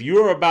 Amen. If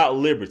you're about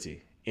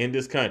liberty in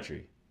this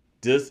country,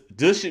 this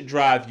should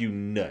drive you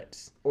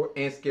nuts.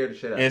 And scare the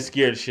shit out of you. And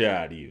scare the shit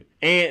out of you.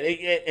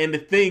 And the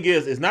thing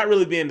is, it's not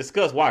really being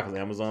discussed. Why? Because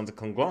Amazon's a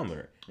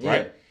conglomerate,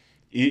 right?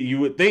 You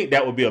would think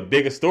that would be a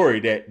bigger story,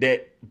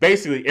 that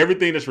basically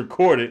everything that's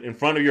recorded in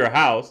front of your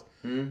house,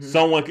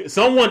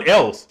 someone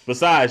else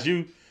besides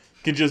you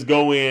can just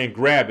go in,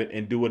 grab it,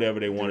 and do whatever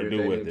they want to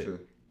do with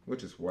it.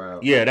 Which is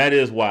wild. Yeah, that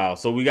is wild.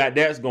 So we got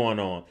that's going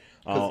on.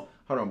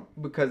 Hold on,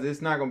 because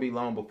it's not going to be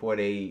long before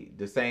the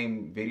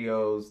same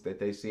videos that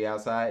they see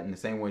outside and the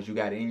same ones you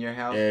got in your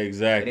house.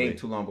 Exactly. It ain't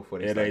too long before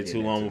they It start ain't too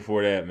getting long into.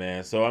 before that,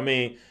 man. So,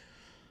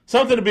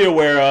 something to be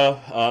aware of.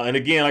 And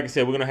again, like I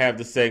said, we're going to have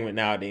this segment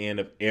now at the end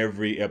of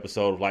every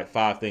episode of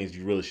 5 things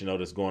you really should know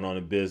that's going on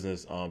in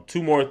business.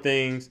 2 more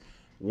things.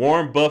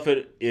 Warren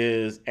Buffett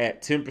is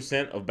at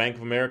 10% of Bank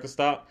of America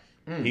stock.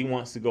 He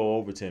wants to go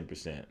over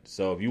 10%.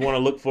 So if you want to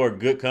look for a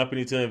good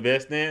company to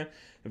invest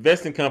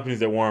in companies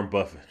that Warren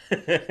Buffett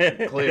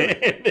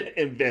Clearly.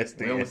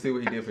 invest in. We don't see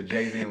what he did for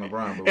Jay-Z and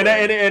LeBron. But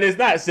and it's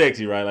not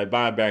sexy, right? Like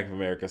buying Bank of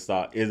America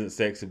stock isn't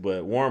sexy,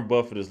 but Warren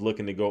Buffett is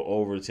looking to go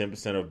over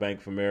 10% of Bank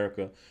of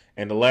America.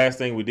 And the last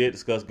thing we did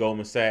discuss,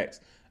 Goldman Sachs.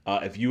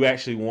 If you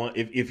actually want,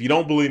 if you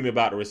don't believe me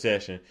about the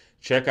recession,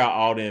 check out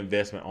all the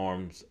investment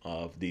arms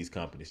of these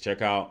companies.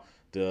 Check out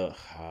now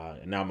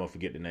I'm gonna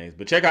forget the names,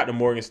 but check out the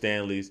Morgan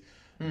Stanleys,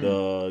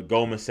 the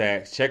Goldman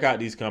Sachs. Check out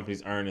these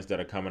companies' earnings that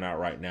are coming out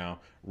right now.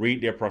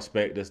 Read their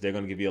prospectus. They're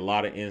going to give you a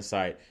lot of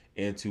insight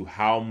into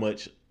how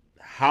much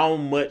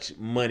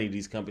money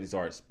these companies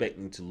are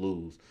expecting to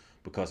lose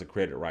because of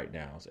credit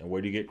write-downs. And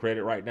where do you get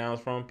credit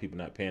write-downs from? People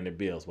not paying their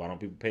bills. Why don't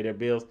people pay their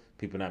bills?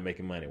 People not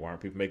making money. Why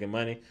aren't people making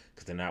money?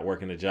 Because they're not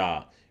working a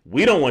job.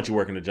 We don't want you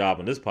working a job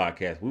on this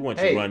podcast. We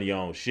want you running your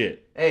own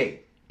shit.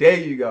 Hey, there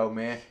you go,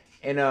 man.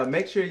 And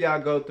make sure y'all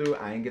go through.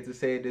 I ain't get to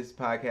say it this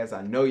podcast.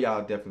 I know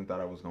y'all definitely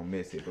thought I was gonna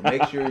miss it, but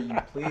make sure you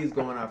please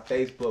go on our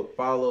Facebook,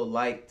 follow,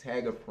 like,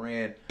 tag a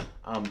friend.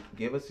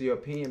 Give us your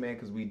opinion, man,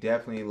 because we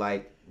definitely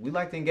like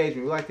the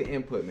engagement. We like the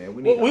input, man.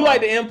 We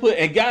like the input.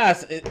 And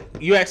guys,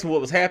 you asked me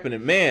what was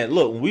happening, man.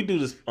 Look, when we do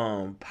this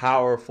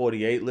Power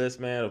 48 list,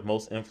 man, of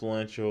most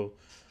influential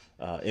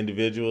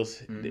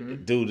individuals,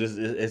 dude,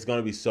 it's going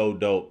to be so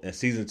dope. And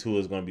season 2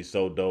 is going to be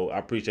so dope. I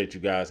appreciate you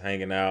guys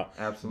hanging out,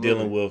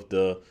 dealing with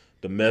the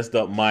messed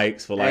up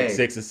mics for like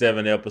 6 or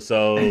 7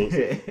 episodes,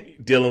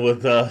 dealing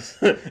with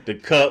the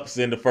cups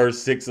in the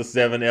first 6 or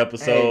 7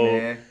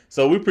 episodes.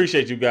 So we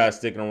appreciate you guys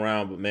sticking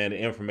around, but man, the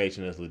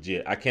information is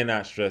legit. I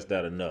cannot stress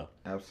that enough.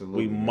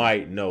 Absolutely. We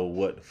might know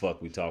what the fuck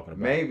we talking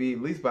about. Maybe,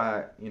 at least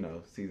by,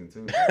 season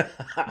 2.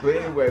 But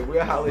anyway,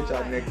 we'll holler at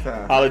y'all next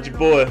time. Holler at your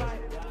boy.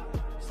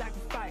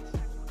 Sacrifice,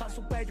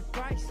 hustle, pay the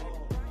price.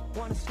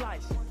 Want a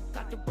slice,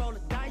 got to roll the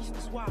dice,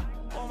 that's why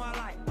all my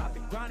life I've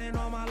been grinding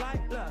all my life.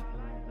 Look.